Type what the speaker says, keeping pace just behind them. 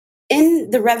in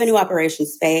the revenue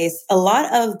operations space, a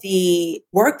lot of the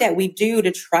work that we do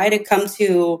to try to come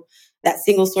to that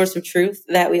single source of truth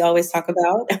that we always talk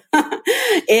about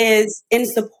is in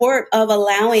support of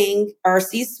allowing our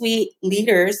C-suite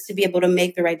leaders to be able to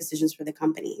make the right decisions for the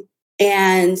company.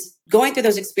 And going through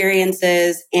those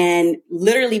experiences and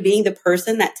literally being the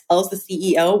person that tells the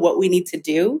CEO what we need to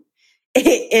do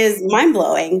is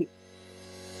mind-blowing.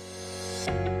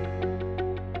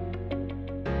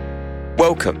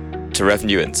 Welcome to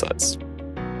Revenue Insights.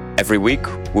 Every week,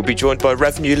 we'll be joined by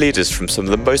revenue leaders from some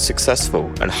of the most successful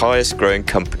and highest growing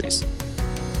companies.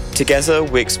 Together,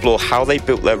 we explore how they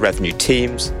built their revenue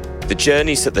teams, the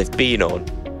journeys that they've been on,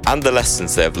 and the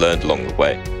lessons they have learned along the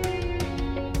way.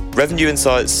 Revenue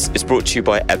Insights is brought to you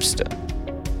by Ebster.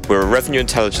 We're a revenue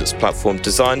intelligence platform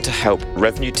designed to help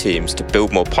revenue teams to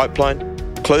build more pipeline,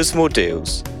 close more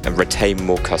deals, and retain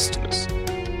more customers.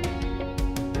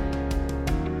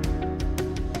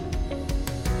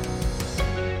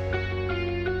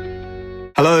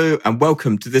 Hello and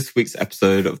welcome to this week's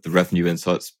episode of the Revenue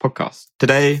Insights podcast.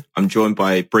 Today, I'm joined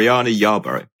by Brianna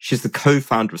Yarborough. She's the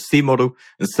co-founder of C-Model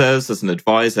and serves as an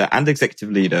advisor and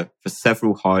executive leader for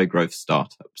several high-growth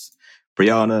startups.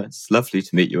 Brianna, it's lovely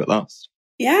to meet you at last.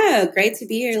 Yeah, great to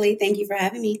be here, Lee. Thank you for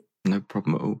having me. No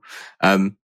problem at all.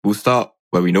 We'll start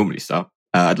where we normally start.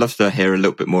 I'd love to hear a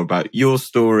little bit more about your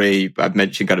story. I've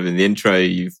mentioned kind of in the intro,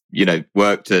 you've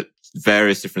worked at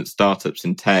various different startups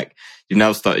in tech. You've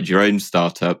now started your own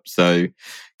startup. So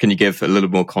can you give a little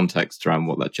more context around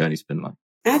what that journey's been like?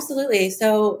 Absolutely.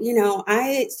 So,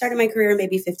 I started my career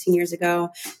maybe 15 years ago.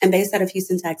 I'm based out of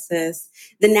Houston, Texas.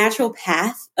 The natural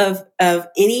path of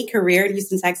any career in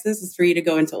Houston, Texas is for you to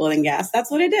go into oil and gas. That's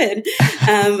what I did.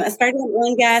 I started in oil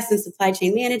and gas and supply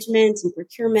chain management and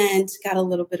procurement, got a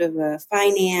little bit of a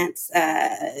finance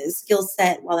skill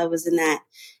set while I was in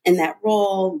that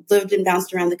role, lived and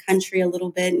bounced around the country a little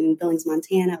bit in Billings,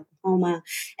 Montana, Oklahoma,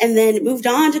 and then moved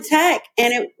on to tech.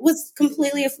 And it was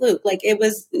completely a fluke. Like, it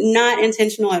was not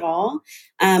intentional at all.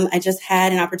 I just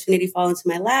had an opportunity fall into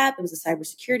my lap. It was a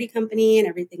cybersecurity company and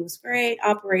everything was great.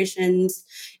 Operations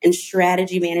and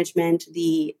strategy management.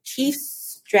 The chief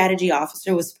strategy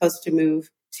officer was supposed to move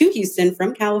to Houston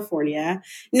from California.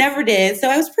 Never did. So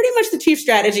I was pretty much the chief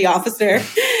strategy officer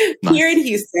here in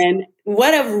Houston.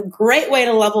 What a great way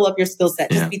to level up your skill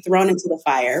set, just be thrown into the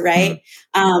fire, right?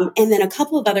 And then a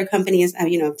couple of other companies,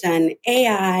 I've done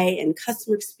AI and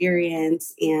customer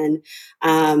experience and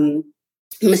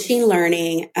machine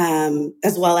learning,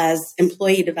 as well as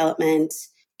employee development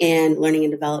and learning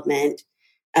and development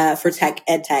for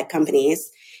ed tech companies.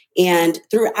 And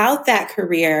throughout that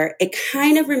career, it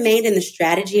kind of remained in the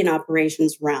strategy and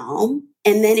operations realm.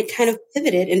 And then it kind of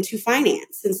pivoted into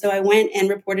finance. And so I went and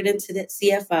reported into the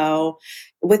CFO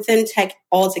within tech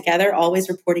altogether, always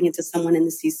reporting into someone in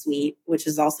the C-suite, which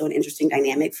is also an interesting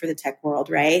dynamic for the tech world,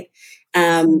 right?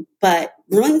 But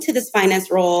going to this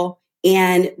finance role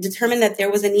and determined that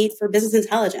there was a need for business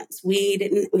intelligence.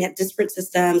 We had disparate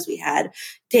systems. We had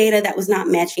data that was not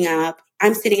matching up.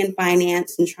 I'm sitting in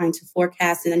finance and trying to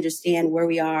forecast and understand where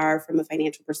we are from a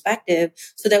financial perspective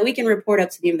so that we can report up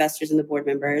to the investors and the board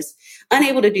members.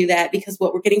 Unable to do that because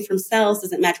what we're getting from sales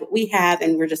doesn't match what we have.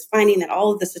 And we're just finding that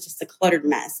all of this is just a cluttered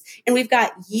mess. And we've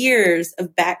got years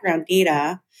of background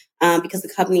data because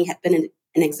the company had been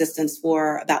in existence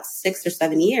for about 6 or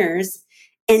 7 years.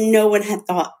 And no one had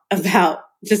thought about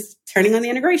just turning on the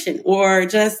integration or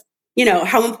just,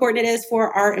 how important it is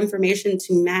for our information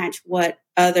to match what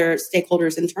other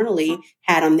stakeholders internally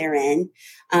had on their end.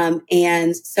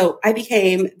 And so I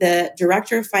became the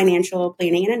director of financial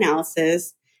planning and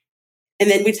analysis.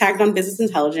 And then we tagged on business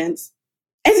intelligence.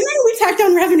 And then we tagged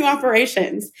on revenue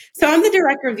operations. So I'm the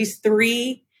director of these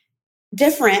 3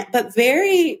 different but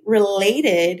very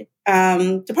related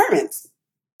departments.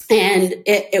 And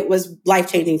it was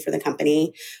life-changing for the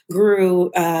company,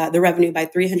 grew the revenue by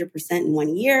 300% in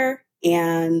 1 year,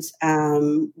 and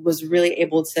was really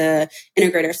able to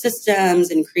integrate our systems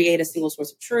and create a single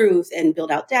source of truth and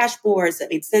build out dashboards that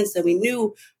made sense. So we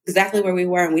knew exactly where we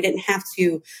were and we didn't have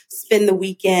to spend the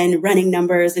weekend running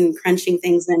numbers and crunching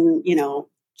things in,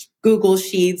 Google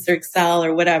Sheets or Excel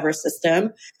or whatever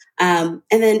system. And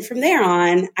then from there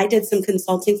on, I did some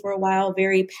consulting for a while,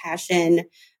 very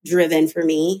passion-driven for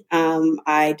me.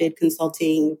 I did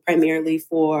consulting primarily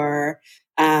for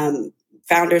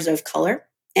founders of color.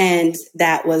 And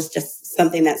that was just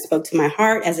something that spoke to my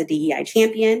heart as a DEI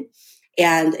champion.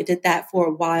 And I did that for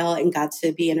a while and got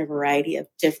to be in a variety of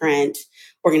different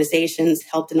organizations,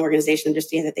 helped an organization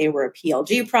understand that they were a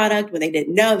PLG product when they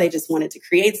didn't know. They just wanted to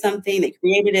create something. They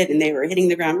created it and they were hitting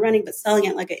the ground running, but selling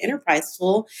it like an enterprise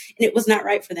tool. And it was not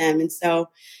right for them. And so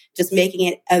just making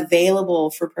it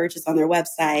available for purchase on their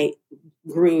website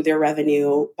grew their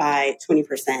revenue by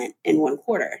 20% in one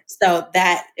quarter. So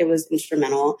that it was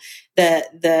instrumental.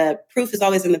 The proof is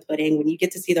always in the pudding. When you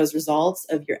get to see those results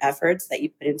of your efforts that you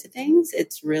put into things,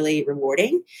 it's really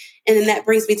rewarding. And then that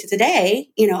brings me to today,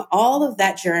 all of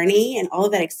that journey and all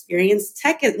of that experience.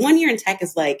 1 year in tech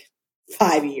is like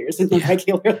 5 years in the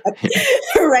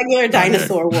regular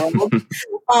dinosaur world.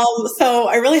 So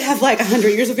I really have like 100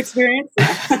 years of experience.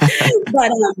 but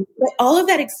all of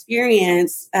that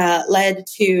experience led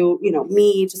to,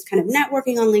 me just kind of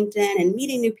networking on LinkedIn and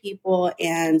meeting new people.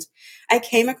 And I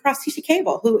came across Tisha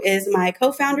Cable, who is my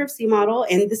co-founder of C-Model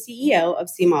and the CEO of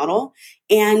C-Model.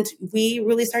 And we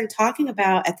really started talking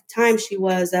about, at the time, she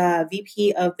was a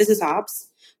VP of business ops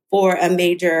for a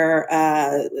major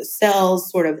sales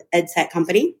sort of ed tech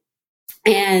company.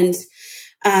 And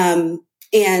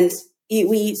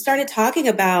we started talking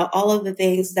about all of the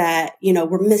things that,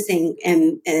 were missing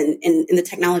in the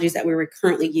technologies that we were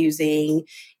currently using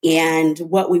and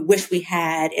what we wish we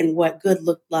had and what good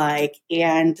looked like,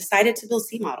 and decided to build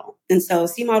C-Model. And so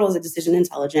C-Model is a decision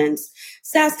intelligence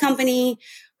SaaS company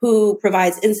who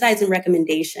provides insights and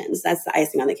recommendations. That's the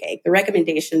icing on the cake. The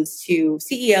recommendations to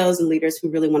CEOs and leaders who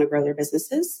really want to grow their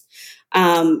businesses.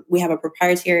 We have a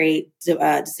proprietary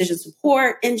decision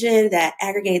support engine that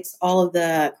aggregates all of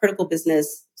the critical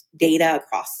business data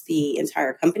across the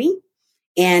entire company.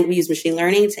 And we use machine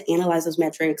learning to analyze those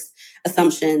metrics,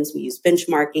 assumptions. We use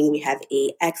benchmarking. We have an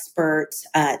expert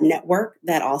network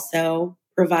that also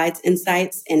provides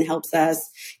insights and helps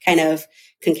us kind of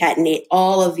concatenate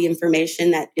all of the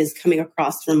information that is coming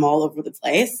across from all over the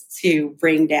place to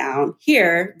bring down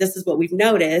here. This is what we've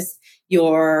noticed.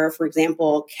 Your, for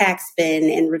example, CAC spend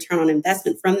and return on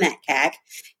investment from that CAC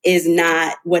is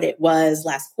not what it was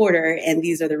last quarter. And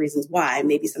these are the reasons why.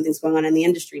 Maybe something's going on in the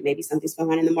industry. Maybe something's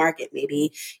going on in the market.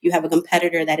 Maybe you have a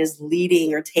competitor that is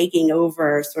leading or taking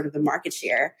over sort of the market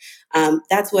share.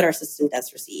 That's what our system does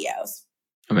for CEOs.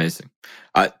 Amazing.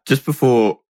 Just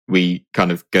before we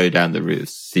kind of go down the route of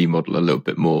C-Model a little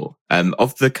bit more,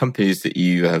 of the companies that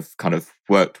you have kind of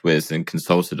worked with and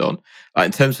consulted on,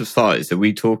 in terms of size, are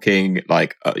we talking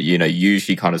like,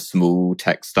 usually kind of small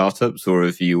tech startups, or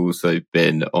have you also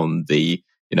been on the,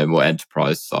 more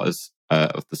enterprise size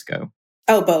of the scale?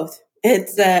 Oh, both.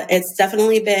 It's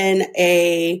definitely been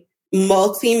a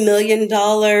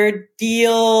multi-million-dollar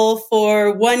deal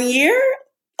for 1 year,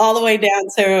 all the way down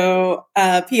to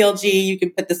PLG. You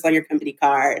can put this on your company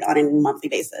card on a monthly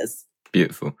basis.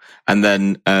 Beautiful. And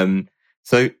then,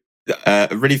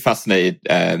 really fascinated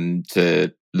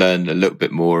to learn a little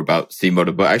bit more about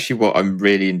C-Model. But actually, what I'm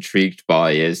really intrigued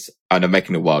by is, and I'm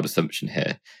making a wild assumption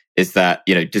here, is that,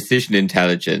 decision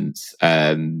intelligence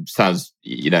sounds,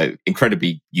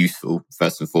 incredibly useful,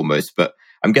 first and foremost. But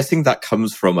I'm guessing that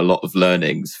comes from a lot of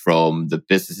learnings from the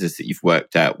businesses that you've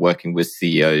worked at, working with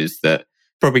CEOs that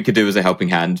probably could do as a helping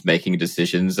hand making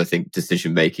decisions. I think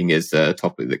decision making is a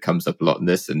topic that comes up a lot in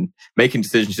this, and making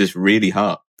decisions is really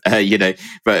hard.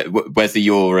 But whether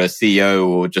you're a CEO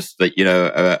or just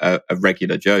a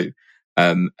regular Joe.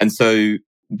 And so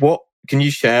what can you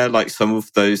share like some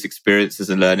of those experiences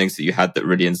and learnings that you had that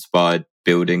really inspired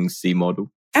building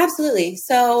C-Model? Absolutely.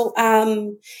 So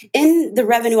in the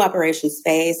revenue operations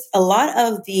space, a lot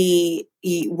of the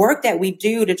work that we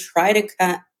do to try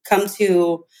to come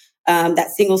to that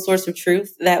single source of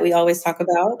truth that we always talk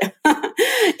about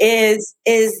is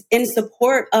in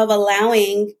support of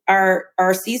allowing our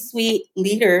C-suite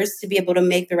leaders to be able to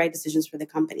make the right decisions for the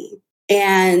company.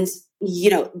 And,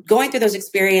 going through those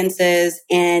experiences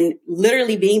and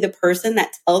literally being the person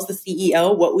that tells the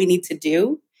CEO what we need to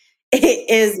do, it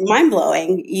is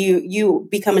mind-blowing. You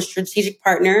become a strategic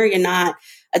partner. You're not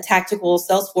a tactical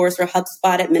Salesforce or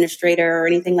HubSpot administrator or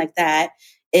anything like that.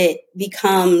 It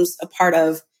becomes a part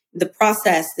of the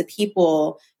process, the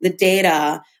people, the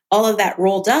data, all of that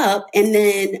rolled up, and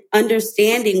then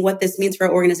understanding what this means for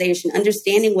our organization,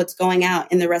 understanding what's going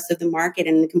out in the rest of the market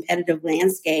and the competitive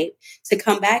landscape, to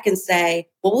come back and say,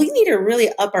 well, we need to really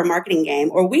up our marketing game,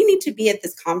 or we need to be at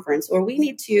this conference, or we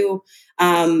need to,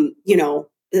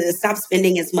 stop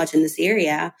spending as much in this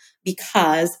area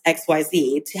because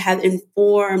XYZ. To have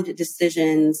informed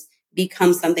decisions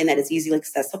become something that is easily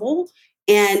accessible.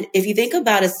 And if you think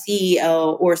about a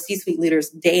CEO or C-suite leader's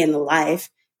day in the life,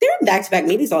 they're in back-to-back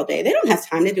meetings all day. They don't have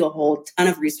time to do a whole ton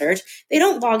of research. They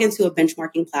don't log into a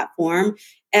benchmarking platform.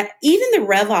 Even the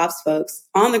RevOps folks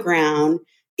on the ground,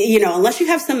 unless you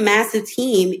have some massive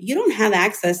team, you don't have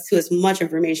access to as much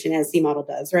information as C-Model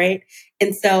does, right?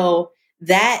 And so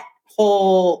that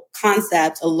whole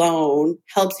concept alone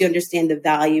helps you understand the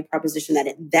value proposition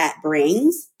that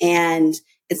brings. And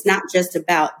It's not just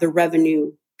about the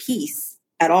revenue piece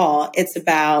at all. It's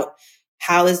about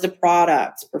how is the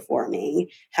product performing?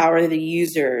 How are the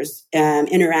users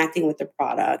interacting with the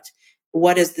product?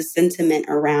 What is the sentiment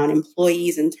around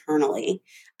employees internally?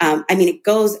 It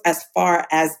goes as far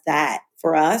as that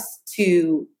for us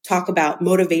to talk about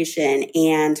motivation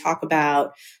and talk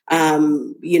about,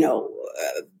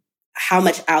 how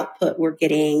much output we're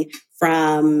getting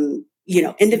from,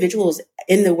 individuals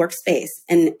in the workspace.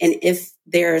 And if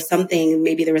there's something,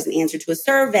 maybe there was an answer to a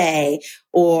survey,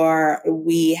 or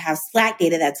we have Slack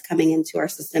data that's coming into our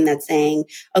system that's saying,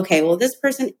 okay, well, this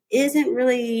person isn't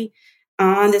really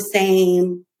on the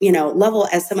same, level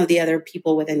as some of the other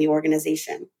people within the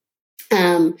organization.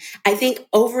 I think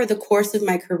over the course of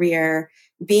my career,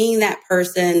 being that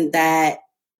person that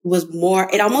was more,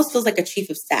 it almost feels like a chief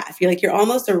of staff. You're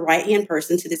almost a right-hand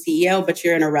person to the CEO, but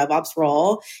you're in a RevOps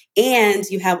role. And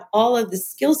you have all of the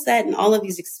skill set and all of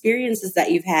these experiences that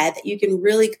you've had that you can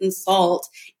really consult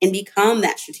and become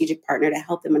that strategic partner to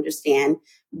help them understand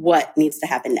what needs to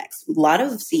happen next. A lot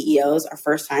of CEOs are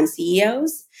first-time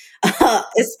CEOs,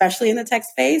 especially in the tech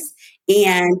space.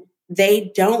 And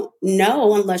they don't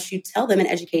know unless you tell them and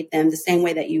educate them the same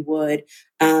way that you would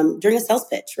during a sales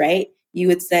pitch, right? You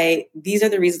would say, these are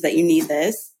the reasons that you need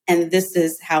this, and this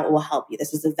is how it will help you.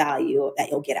 This is the value that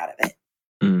you'll get out of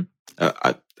it.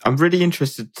 I'm really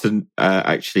interested to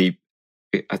actually,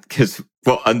 because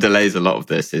what underlays a lot of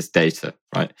this is data,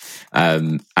 right?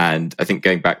 And I think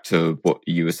going back to what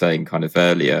you were saying kind of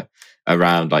earlier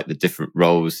around like the different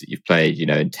roles that you've played,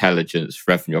 intelligence,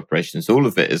 revenue operations, all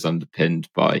of it is underpinned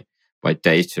by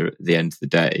data at the end of the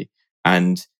day.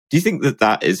 And do you think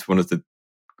that is one of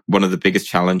the biggest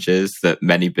challenges that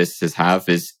many businesses have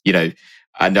is,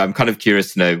 and I'm kind of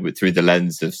curious to know through the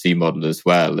lens of C-Model as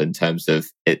well, in terms of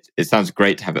it sounds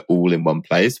great to have it all in one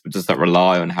place, but does that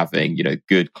rely on having,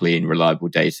 good, clean, reliable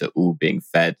data all being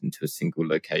fed into a single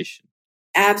location?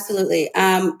 Absolutely.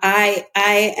 I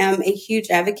am a huge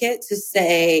advocate to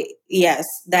say, yes,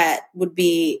 that would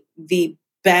be the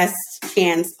best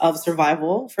chance of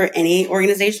survival for any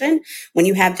organization. When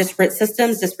you have disparate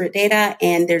systems, disparate data,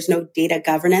 and there's no data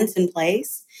governance in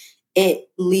place, it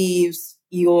leaves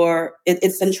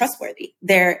it's untrustworthy.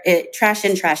 Trash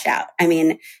in, trash out.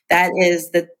 That is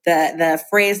the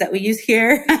phrase that we use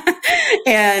here.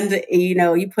 And,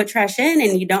 you put trash in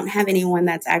and you don't have anyone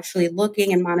that's actually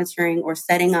looking and monitoring or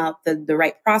setting up the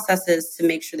right processes to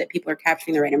make sure that people are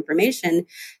capturing the right information,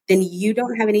 then you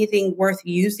don't have anything worth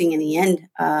using in the end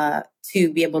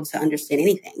to be able to understand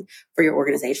anything for your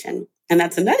organization. And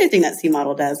that's another thing that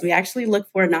C-Model does. We actually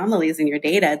look for anomalies in your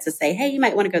data to say, hey, you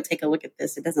might want to go take a look at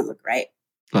this. It doesn't look right.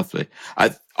 Lovely.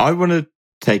 I want to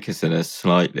take us in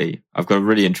I've got a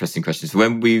really interesting question. So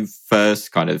when we first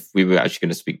we were actually going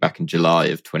to speak back in July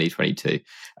of 2022,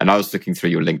 and I was looking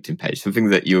through your LinkedIn page, something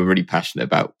that you were really passionate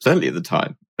about, certainly at the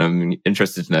time. I'm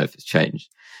interested to know if it's changed.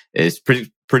 Is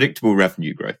predictable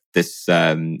revenue growth. This,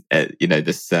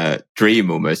 this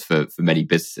dream almost for many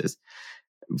businesses.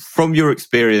 From your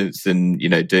experience and,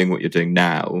 doing what you're doing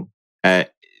now, do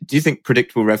you think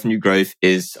predictable revenue growth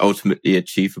is ultimately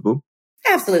achievable?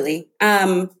 Absolutely.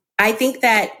 I think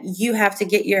that you have to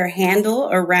get your handle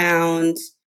around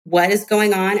what is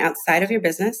going on outside of your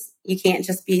business. You can't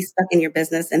just be stuck in your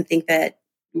business and think that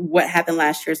what happened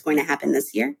last year is going to happen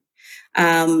this year.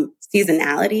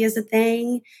 Seasonality is a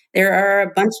thing. There are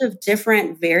a bunch of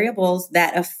different variables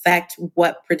that affect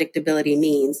what predictability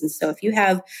means. And so if you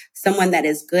have someone that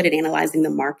is good at analyzing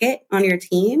the market on your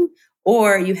team,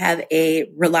 or you have a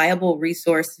reliable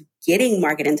resource getting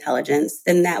market intelligence,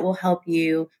 then that will help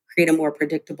you create a more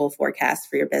predictable forecast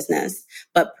for your business.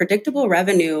 But predictable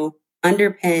revenue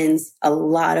underpins a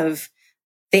lot of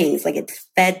things. Like, it's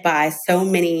fed by so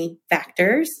many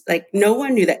factors. Like, no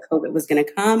one knew that COVID was going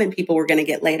to come and people were going to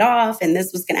get laid off and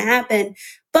this was going to happen.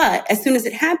 But as soon as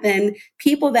it happened,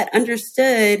 people that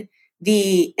understood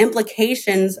the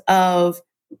implications of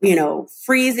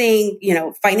freezing,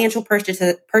 financial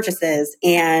purchases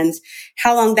and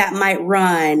how long that might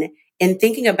run, and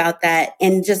thinking about that,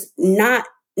 and just not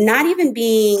even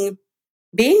being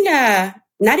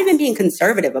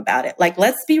conservative about it. Like,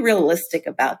 let's be realistic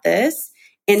about this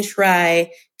and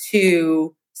try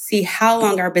to see how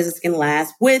long our business can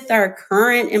last with our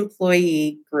current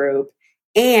employee group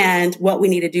and what we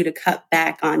need to do to cut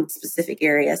back on specific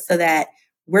areas so that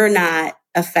we're not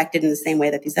affected in the same way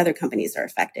that these other companies are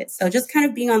affected. So just kind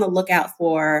of being on the lookout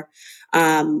for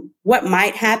what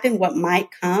might happen, what might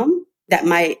come that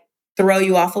might throw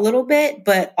you off a little bit,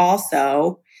 but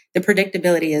also the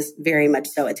predictability is very much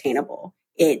so attainable.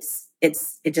 It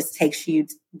just takes you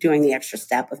doing the extra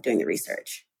step of doing the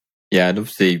research. Yeah, and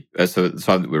obviously, so at the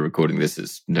time that we're recording this,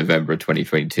 it's November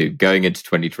 2022. Going into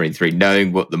 2023,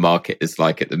 knowing what the market is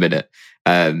like at the minute,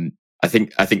 I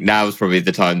think now is probably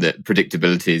the time that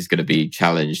predictability is going to be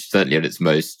challenged, certainly at its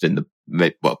most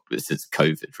since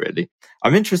COVID, really.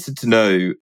 I'm interested to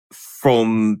know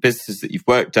from businesses that you've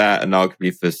worked at, and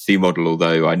arguably for C Model,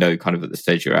 although I know kind of at the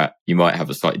stage you're at, you might have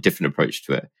a slightly different approach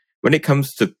to it. When it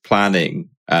comes to planning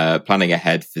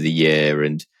ahead for the year,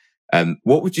 and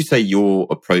what would you say your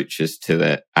approach is to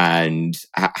it, and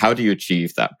how do you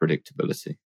achieve that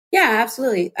predictability? Yeah,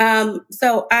 absolutely.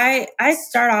 So I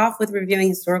start off with reviewing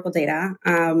historical data.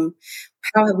 How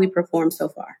have we performed so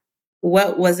far?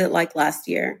 What was it like last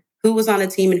year? Who was on a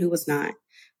team and who was not?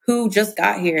 Who just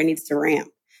got here and needs to ramp?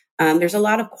 There's a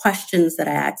lot of questions that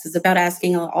I ask. It's about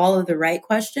asking all of the right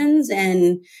questions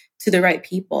and to the right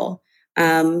people.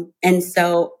 And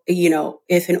so,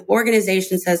 if an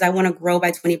organization says, I want to grow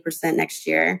by 20% next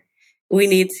year, we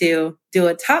need to do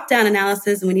a top-down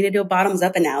analysis and we need to do a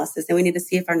bottoms-up analysis, and we need to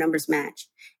see if our numbers match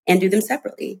and do them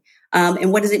separately.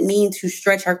 And what does it mean to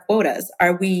stretch our quotas?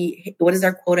 What is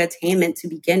our quota attainment to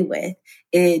begin with?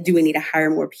 Do we need to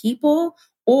hire more people,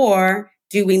 or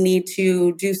do we need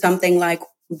to do something like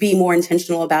be more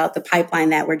intentional about the pipeline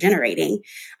that we're generating,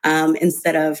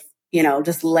 instead of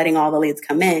just letting all the leads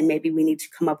come in? Maybe we need to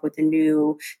come up with a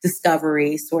new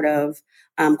discovery sort of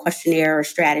questionnaire or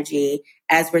strategy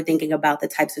as we're thinking about the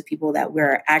types of people that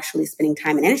we're actually spending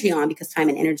time and energy on, because time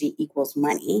and energy equals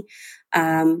money.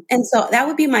 And so that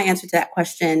would be my answer to that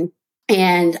question.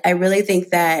 And I really think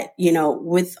that,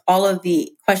 with all of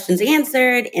the questions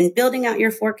answered and building out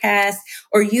your forecast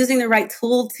or using the right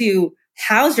tool to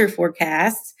house your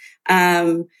forecast,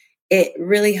 it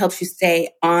really helps you stay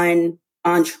on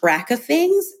track of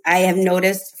things. I have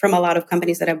noticed from a lot of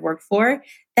companies that I've worked for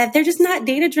that they're just not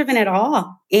data driven at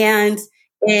all. And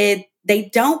they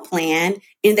don't plan,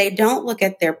 and they don't look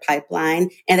at their pipeline,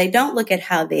 and they don't look at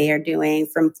how they are doing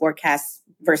from forecasts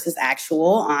versus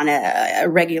actual on a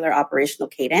regular operational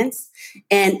cadence.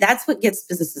 And that's what gets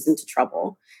businesses into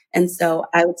trouble. And so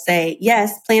I would say,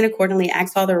 yes, plan accordingly,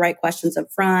 ask all the right questions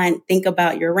up front, think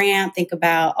about your ramp, think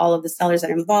about all of the sellers that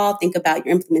are involved, think about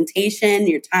your implementation,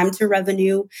 your time to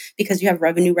revenue, because you have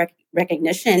revenue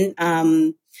recognition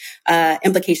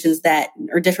implications that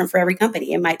are different for every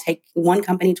company. It might take one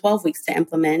company 12 weeks to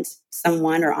implement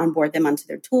someone or onboard them onto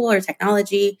their tool or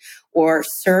technology or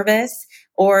service,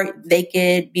 or they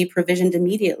could be provisioned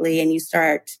immediately and you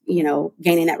start,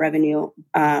 gaining that revenue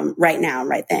right now,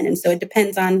 right then. And so it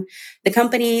depends on the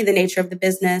company, the nature of the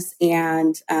business.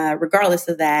 And regardless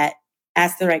of that,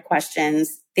 ask the right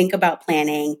questions, think about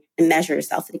planning, and measure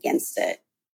yourself against it.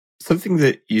 Something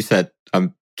that you said,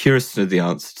 I'm curious to know the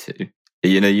answer to.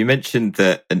 You mentioned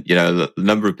that, and a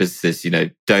number of businesses,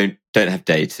 don't have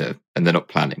data and they're not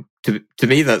planning. To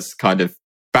me, that's kind of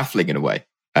baffling in a way.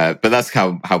 But that's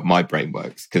how my brain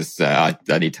works, because I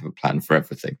need to have a plan for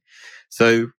everything.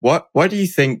 So why do you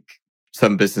think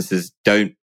some businesses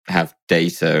don't have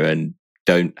data and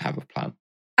don't have a plan?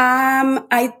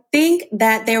 I think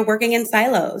that they're working in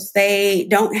silos. They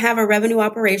don't have a revenue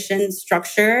operations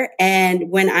structure.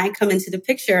 And when I come into the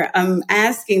picture, I'm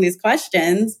asking these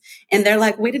questions and they're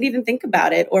like, we didn't even think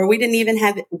about it. Or we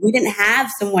didn't have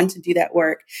someone to do that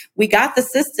work. We got the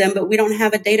system, but we don't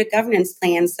have a data governance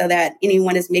plan so that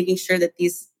anyone is making sure that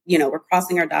these, we're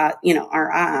crossing our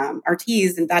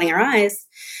T's and dotting our I's,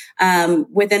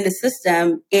 within the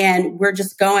system. And we're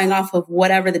just going off of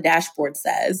whatever the dashboard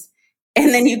says.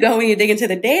 And then you go and you dig into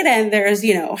the data and there's,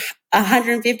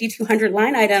 150, 200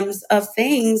 line items of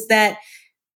things that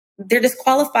they're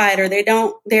disqualified or they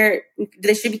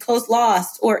should be closed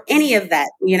lost or any of that,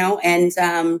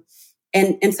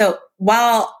 and so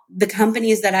while the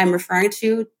companies that I'm referring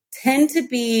to tend to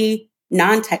be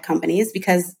non-tech companies,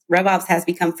 because RevOps has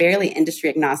become fairly industry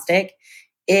agnostic,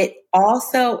 it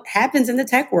also happens in the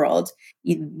tech world.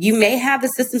 You may have the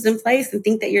systems in place and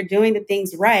think that you're doing the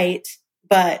things right,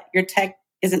 but your tech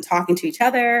isn't talking to each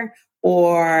other,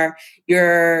 or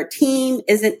your team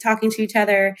isn't talking to each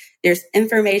other. There's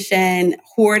information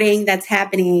hoarding that's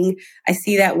happening. I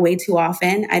see that way too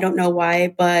often. I don't know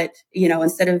why, but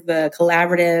instead of the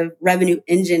collaborative revenue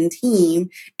engine team,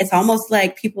 it's almost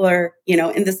like people are,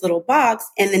 in this little box.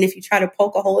 And then if you try to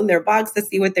poke a hole in their box to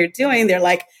see what they're doing, they're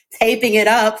like taping it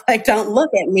up, like, don't look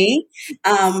at me.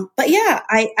 But yeah,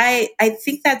 I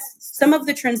think that's some of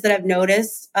the trends that I've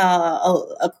noticed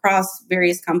across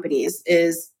various companies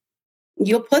is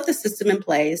you'll put the system in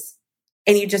place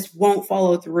and you just won't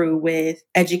follow through with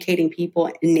educating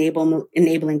people,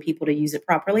 enabling people to use it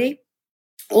properly.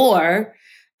 Or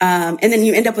And then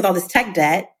you end up with all this tech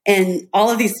debt and all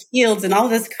of these fields and all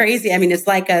of this crazy. I mean, it's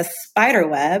like a spider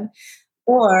web.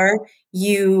 Or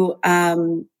you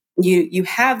you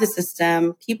have the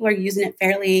system, people are using it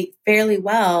fairly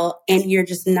well, and you're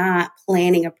just not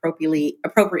planning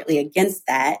appropriately against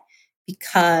that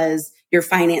because your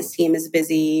finance team is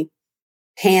busy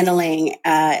handling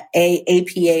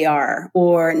APAR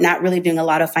or not really doing a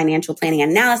lot of financial planning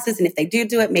analysis. And if they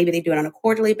do it, maybe they do it on a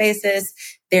quarterly basis.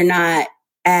 They're not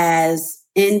as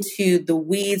into the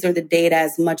weeds or the data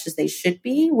as much as they should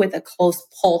be with a close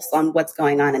pulse on what's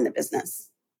going on in the business.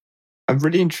 I'm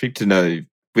really intrigued to know,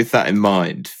 with that in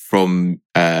mind, from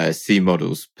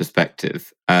C-Model's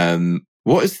perspective,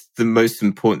 what is the most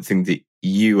important thing that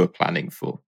you are planning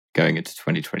for going into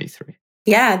 2023?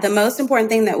 Yeah, the most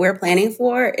important thing that we're planning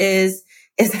for is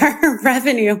our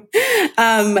revenue.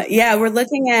 We're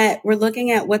looking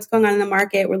at what's going on in the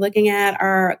market. We're looking at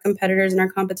our competitors and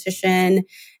our competition,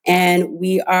 and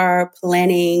we are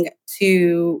planning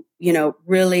to,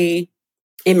 really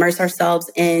immerse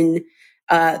ourselves in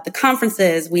the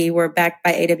conferences. We were backed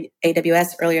by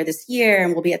AWS earlier this year,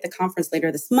 and we'll be at the conference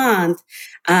later this month.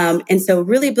 And so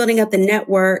really building up the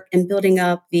network and building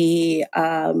up the,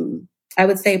 I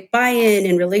would say, buy-in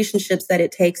and relationships that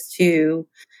it takes to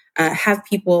have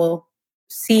people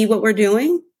see what we're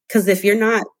doing. Because if you're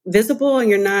not visible and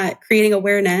you're not creating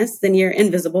awareness, then you're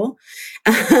invisible.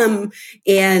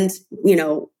 And,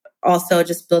 also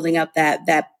just building up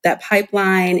that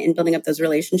pipeline and building up those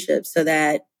relationships so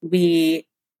that we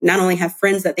not only have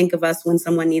friends that think of us when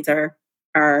someone needs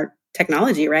our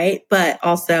technology, right? But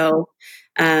also,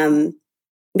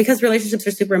 because relationships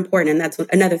are super important. And that's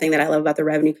another thing that I love about the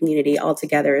revenue community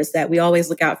altogether is that we always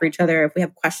look out for each other. If we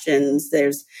have questions,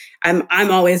 I'm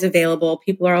always available.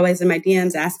 People are always in my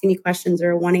DMs asking me questions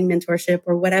or wanting mentorship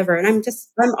or whatever. And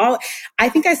I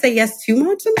think I say yes too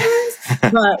much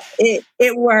sometimes, but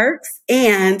it works.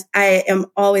 And I am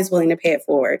always willing to pay it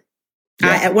forward. Yeah.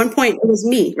 At one point it was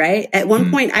me, right? At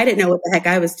one point I didn't know what the heck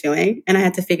I was doing and I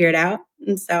had to figure it out.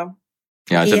 And so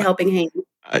helping hand.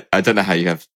 I don't know how you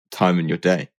have time in your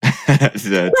day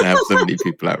to have so many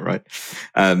people out, right?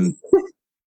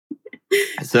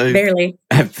 So barely.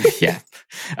 Yeah,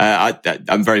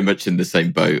 I'm very much in the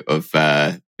same boat of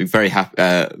very happy.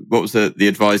 What was the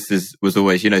advice was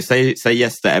always, say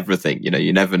yes to everything.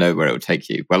 You never know where it will take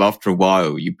you. Well, after a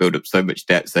while, you build up so much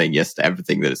debt saying yes to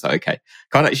everything that it's like, okay,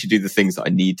 can't actually do the things that I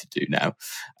need to do now,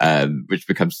 which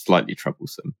becomes slightly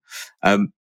troublesome.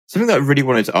 Something that I really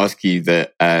wanted to ask you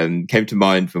that came to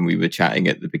mind when we were chatting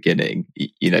at the beginning,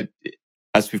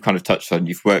 as we've kind of touched on,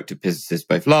 you've worked at businesses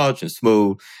both large and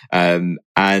small.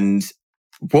 And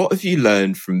what have you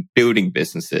learned from building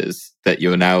businesses that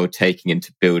you're now taking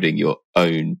into building your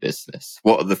own business?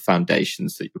 What are the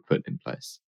foundations that you're putting in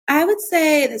place? I would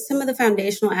say that some of the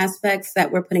foundational aspects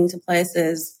that we're putting into place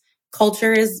is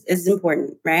culture is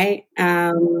important, right?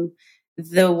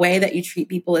 The way that you treat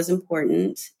people is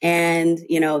important. And,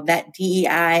 that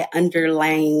DEI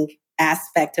underlying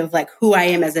aspect of like who I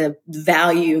am as a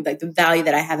value, like the value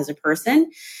that I have as a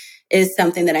person is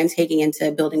something that I'm taking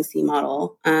into building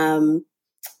C-Model.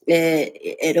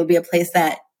 It'll be a place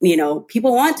that,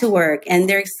 people want to work and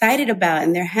they're excited about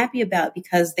and they're happy about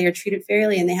because they are treated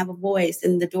fairly and they have a voice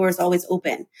and the door is always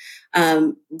open.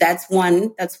 That's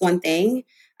one thing.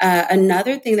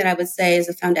 Another thing that I would say is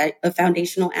a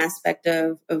foundational aspect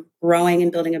of growing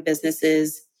and building a business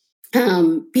is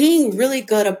being really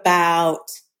good about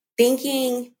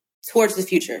thinking towards the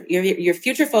future. You're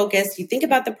future focused. You think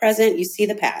about the present, you see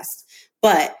the past.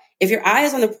 But if your eye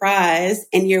is on the prize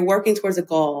and you're working towards a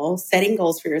goal, setting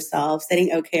goals for yourself, setting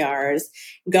OKRs,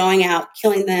 going out,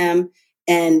 killing them,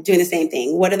 and doing the same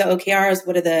thing. What are the OKRs?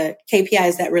 What are the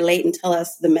KPIs that relate and tell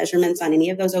us the measurements on any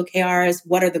of those OKRs?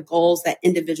 What are the goals that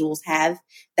individuals have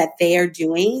that they are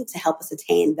doing to help us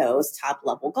attain those top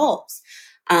level goals?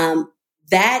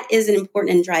 That is an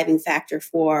important and driving factor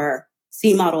for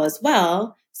C-Model as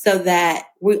well, so that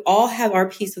we all have our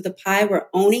piece of the pie, we're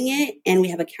owning it, and we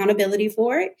have accountability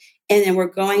for it, and then we're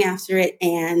going after it,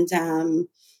 and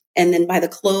then by the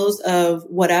close of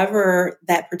whatever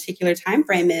that particular time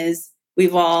frame is,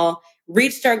 we've all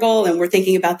reached our goal and we're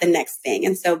thinking about the next thing.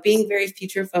 And so being very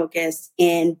future focused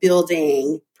and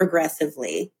building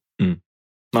progressively.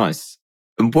 Nice.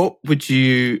 And what would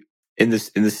you, in the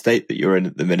state that you're in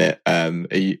at the minute, how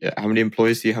many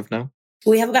employees do you have now?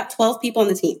 We have about 12 people on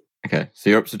the team. Okay, so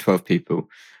you're up to 12 people.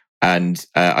 And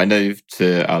I know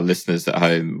to our listeners at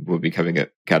home, we'll be coming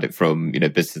at it from,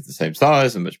 businesses the same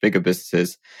size and much bigger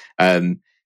businesses.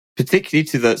 Particularly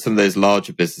to some of those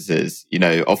larger businesses,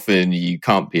 often you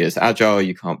can't be as agile,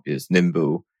 you can't be as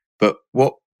nimble. But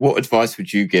what what advice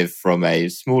would you give from a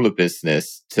smaller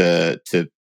business to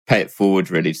pay it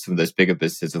forward really to some of those bigger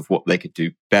businesses of what they could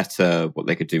do better, what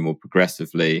they could do more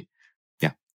progressively?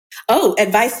 Yeah. Oh,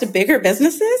 advice to bigger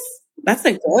businesses? That's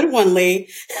a good one, Lee.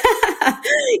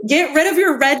 Get rid of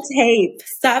your red tape.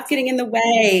 Stop getting in the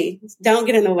way. Don't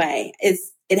get in the way.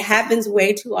 It happens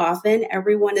way too often.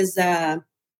 Everyone is the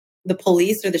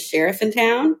police or the sheriff in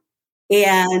town,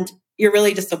 and you're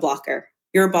really just a blocker.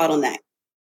 You're a bottleneck.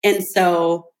 And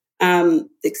so the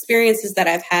experiences that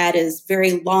I've had is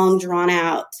very long, drawn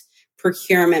out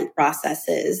procurement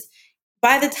processes.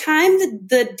 By the time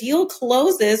the deal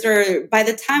closes, or by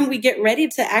the time we get ready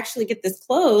to actually get this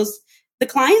closed, the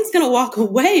client's going to walk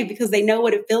away because they know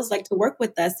what it feels like to work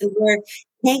with us. And we're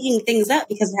hanging things up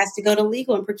because it has to go to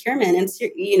legal and procurement and,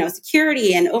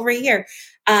 security and over here.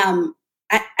 I'm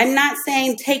not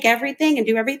saying take everything and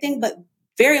do everything, but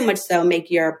very much so make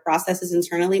your processes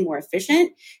internally more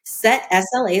efficient. Set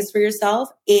SLAs for yourself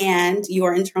and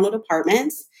your internal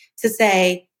departments to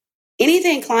say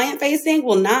anything client facing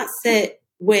will not sit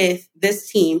with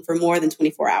this team for more than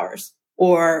 24 hours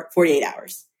or 48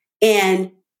 hours,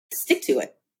 and stick to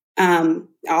it.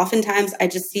 Oftentimes I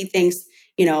just see things,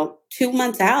 2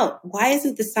 months out. Why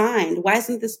isn't this signed? Why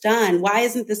isn't this done? Why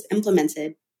isn't this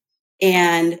implemented?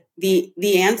 And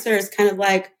the answer is kind of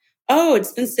like, oh,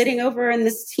 it's been sitting over in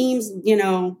this team's,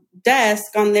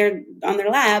 desk on their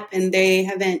lap, and they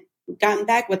haven't gotten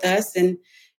back with us. And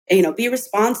be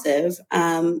responsive,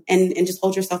 and just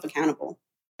hold yourself accountable.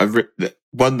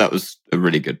 One, that was a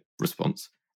really good response.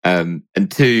 And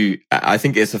two, I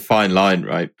think it's a fine line,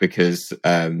 right? Because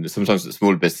sometimes at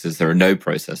smaller businesses there are no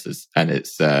processes, and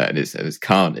it's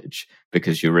carnage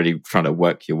because you're really trying to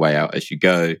work your way out as you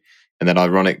go. And then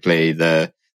ironically,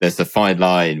 there's a fine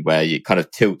line where it kind of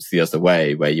tilts the other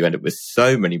way, where you end up with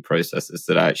so many processes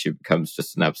that it actually becomes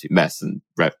just an absolute mess. And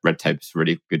red tape is a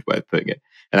really good way of putting it.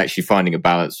 And actually finding a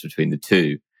balance between the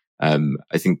two.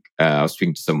 I think I was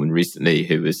speaking to someone recently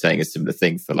who was saying a similar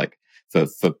thing for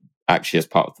actually as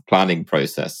part of the planning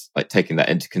process, like taking that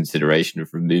into consideration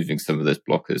of removing some of those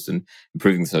blockers and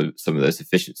improving some of those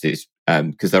efficiencies,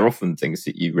 because they're often things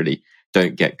that you really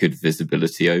don't get good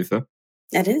visibility over.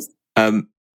 That is.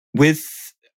 With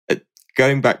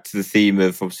going back to the theme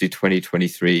of obviously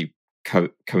 2023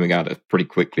 coming out pretty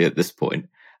quickly at this point,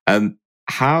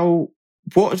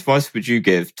 what advice would you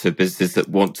give to businesses that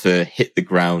want to hit the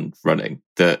ground running?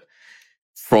 That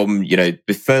from the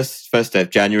first day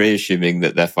of January, assuming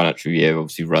that their financial year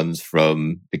obviously runs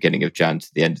from beginning of Jan to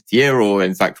the end of the year, or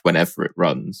in fact whenever it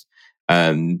runs.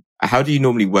 How do you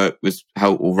normally work with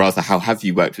how have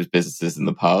you worked with businesses in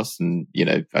the past? And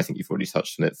I think you've already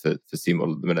touched on it for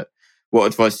C-Model at the minute. What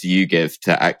advice do you give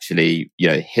to actually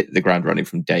hit the ground running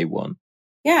from day one?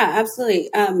 Yeah, absolutely.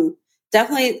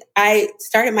 Definitely, I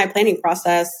started my planning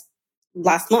process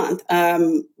last month.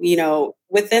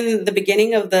 Within the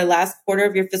beginning of the last quarter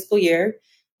of your fiscal year,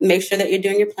 make sure that you're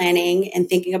doing your planning and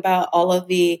thinking about all of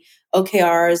the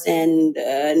OKRs and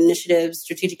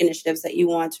strategic initiatives that you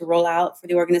want to roll out for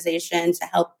the organization to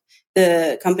help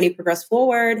the company progress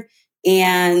forward.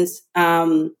 And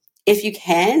if you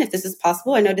can, if this is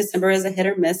possible, I know December is a hit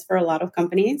or miss for a lot of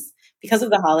companies because of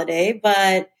the holiday,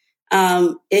 but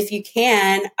if you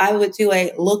can, I would do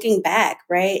a looking back,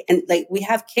 right? And like we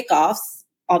have kickoffs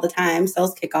all the time,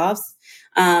 sales kickoffs,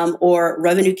 or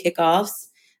revenue kickoffs.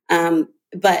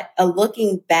 But a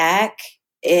looking back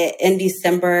in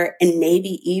December, and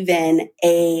maybe even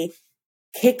a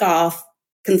kickoff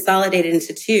consolidated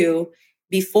into two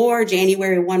before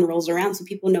January 1 rolls around, so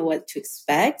people know what to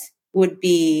expect, would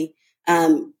be,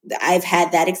 I've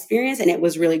had that experience, and it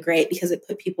was really great because it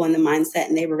put people in the mindset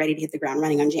and they were ready to hit the ground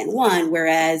running on Jan 1.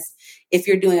 Whereas if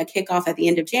you're doing a kickoff at the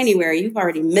end of January, you've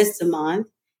already missed a month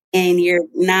and you're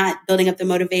not building up the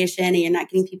motivation and you're not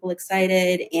getting people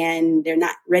excited and they're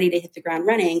not ready to hit the ground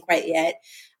running quite yet.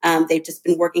 They've just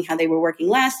been working how they were working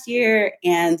last year,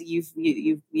 and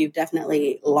you've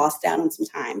definitely lost out on some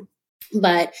time.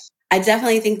 But I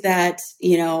definitely think that,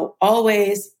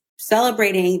 always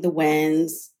celebrating the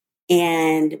wins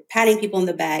and patting people in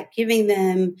the back, giving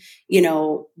them,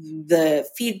 the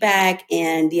feedback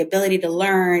and the ability to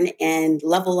learn and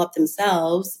level up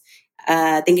themselves,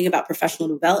 thinking about professional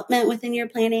development within your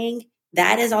planning.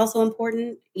 That is also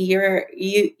important. You're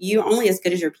only as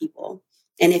good as your people.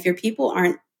 And if your people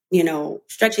aren't,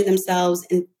 stretching themselves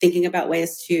and thinking about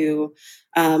ways to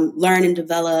learn and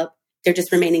develop, they're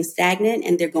just remaining stagnant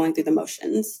and they're going through the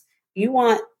motions. You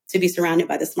want to be surrounded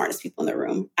by the smartest people in the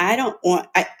room.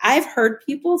 I've heard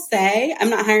people say, I'm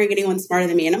not hiring anyone smarter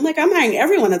than me. And I'm like, I'm hiring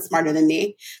everyone that's smarter than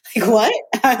me. Like, what?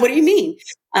 What do you mean?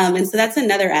 And so that's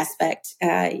another aspect.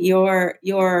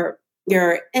 Your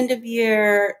your end of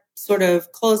year sort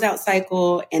of closeout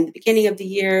cycle and the beginning of the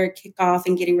year kickoff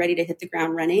and getting ready to hit the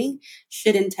ground running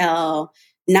should entail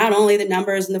not only the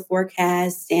numbers and the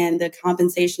forecasts and the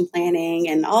compensation planning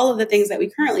and all of the things that we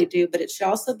currently do, but it should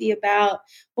also be about,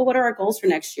 well, what are our goals for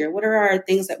next year? What are our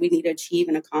things that we need to achieve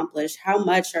and accomplish? How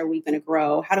much are we going to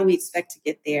grow? How do we expect to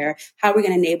get there? How are we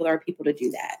going to enable our people to do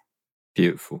that?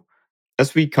 Beautiful.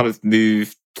 As we kind of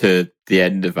move to the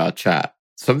end of our chat,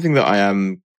 something that I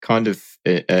am kind of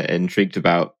intrigued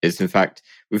about is, in fact,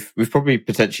 we've probably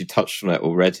potentially touched on it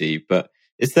already, but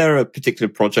is there a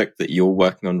particular project that you're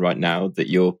working on right now that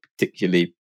you're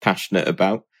particularly passionate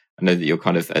about? I know that you're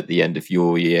kind of at the end of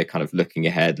your year, kind of looking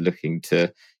ahead, looking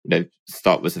to,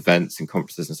 start with events and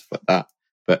conferences and stuff like that.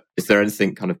 But is there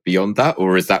anything kind of beyond that?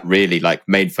 Or is that really like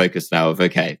main focus now of,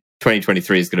 okay,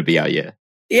 2023 is going to be our year?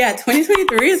 Yeah,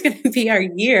 2023 is going to be our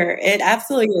year. It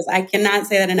absolutely is. I cannot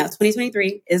say that enough.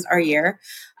 2023 is our year.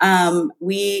 One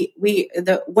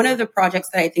of the projects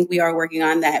that I think we are working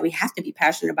on that we have to be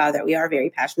passionate about, that we are very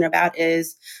passionate about,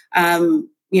 is,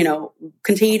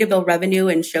 continue to build revenue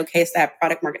and showcase that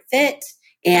product market fit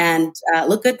and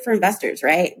look good for investors,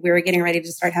 right? We're getting ready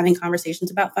to start having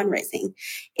conversations about fundraising.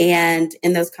 And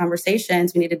in those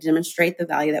conversations, we need to demonstrate the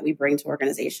value that we bring to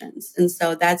organizations. And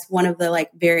so that's one of the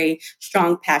very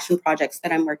strong passion projects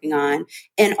that I'm working on.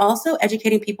 And also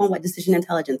educating people on what decision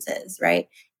intelligence is, right?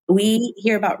 We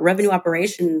hear about revenue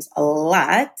operations a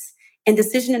lot. And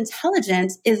decision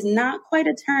intelligence is not quite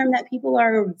a term that people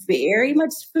are very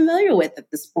much familiar with at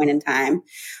this point in time.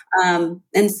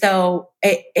 And so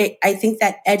I think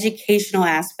that educational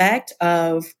aspect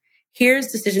of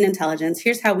here's decision intelligence,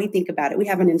 here's how we think about it. We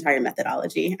have an entire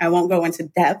methodology. I won't go into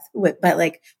depth with, but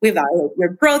we evaluate your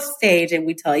growth stage and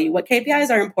we tell you what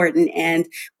KPIs are important and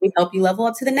we help you level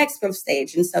up to the next growth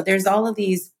stage. And so there's all of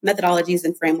these methodologies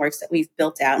and frameworks that we've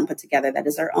built out and put together that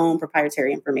is our own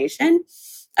proprietary information.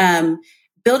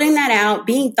 Building that out,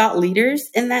 being thought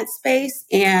leaders in that space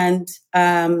and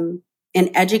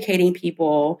educating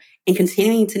people and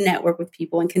continuing to network with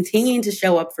people and continuing to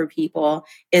show up for people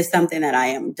is something that I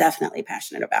am definitely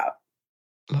passionate about.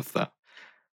 Love that.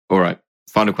 All right.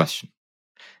 Final question.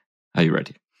 Are you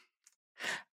ready?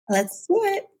 Let's do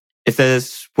it. If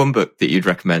there's one book that you'd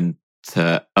recommend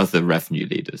to other revenue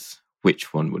leaders,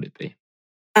 which one would it be?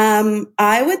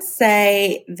 I would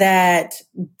say that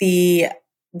the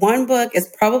one book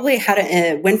is probably How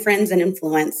to Win Friends and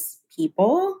Influence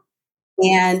People.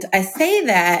 And I say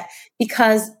that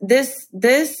because this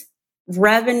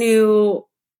revenue,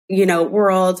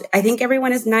 world, I think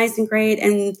everyone is nice and great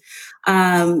and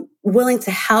willing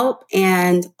to help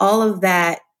and all of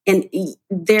that. And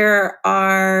there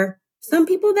are some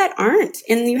people that aren't,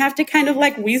 and you have to kind of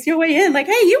wheeze your way in,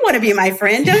 hey, you want to be my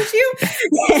friend, don't you?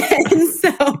 And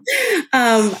so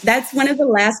that's one of the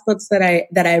last books that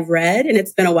I've read, and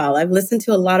it's been a while. I've listened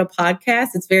to a lot of podcasts.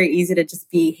 It's very easy to just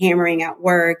be hammering at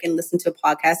work and listen to a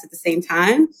podcast at the same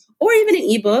time, or even an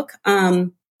ebook.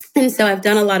 And so I've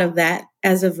done a lot of that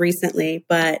as of recently,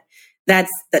 but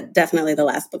that's definitely the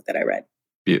last book that I read.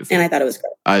 Beautiful. And I thought it was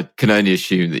great. I can only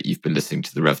assume that you've been listening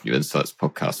to the Revenue Insights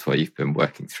podcast while you've been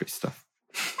working through stuff.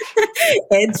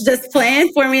 It's just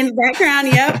playing for me in the background.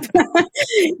 Yep.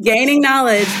 Gaining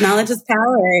knowledge. Knowledge is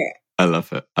power. I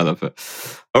love it.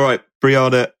 All right,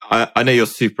 Brianna, I know you're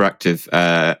super active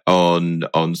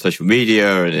on social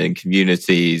media and in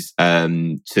communities.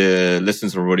 To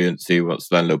listeners or audience who wants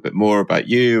to learn a little bit more about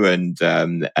you and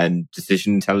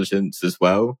decision intelligence as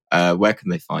well, where can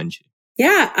they find you?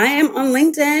 Yeah, I am on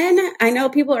LinkedIn. I know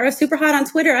people are super hot on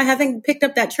Twitter. I haven't picked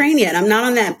up that train yet. I'm not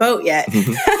on that boat yet.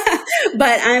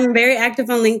 But I'm very active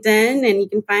on LinkedIn, and you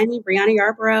can find me, Brianna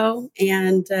Yarborough,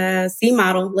 and C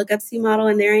Model. Look up C Model,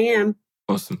 and there I am.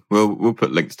 Awesome. We'll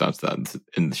put links down to that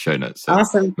in the show notes. So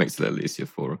awesome. It makes it a little easier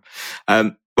for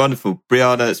them. Wonderful.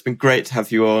 Brianna, it's been great to have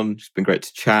you on. It's been great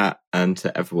to chat. And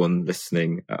to everyone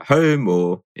listening at home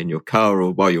or in your car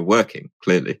or while you're working,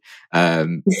 clearly.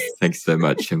 Thanks so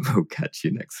much, and we'll catch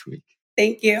you next week.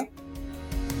 Thank you.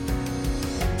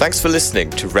 Thanks for listening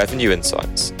to Revenue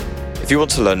Insights. If you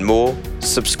want to learn more,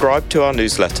 subscribe to our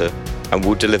newsletter and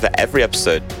we'll deliver every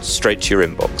episode straight to your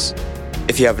inbox.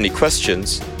 If you have any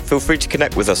questions, feel free to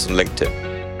connect with us on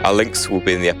LinkedIn. Our links will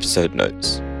be in the episode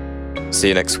notes. See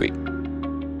you next week.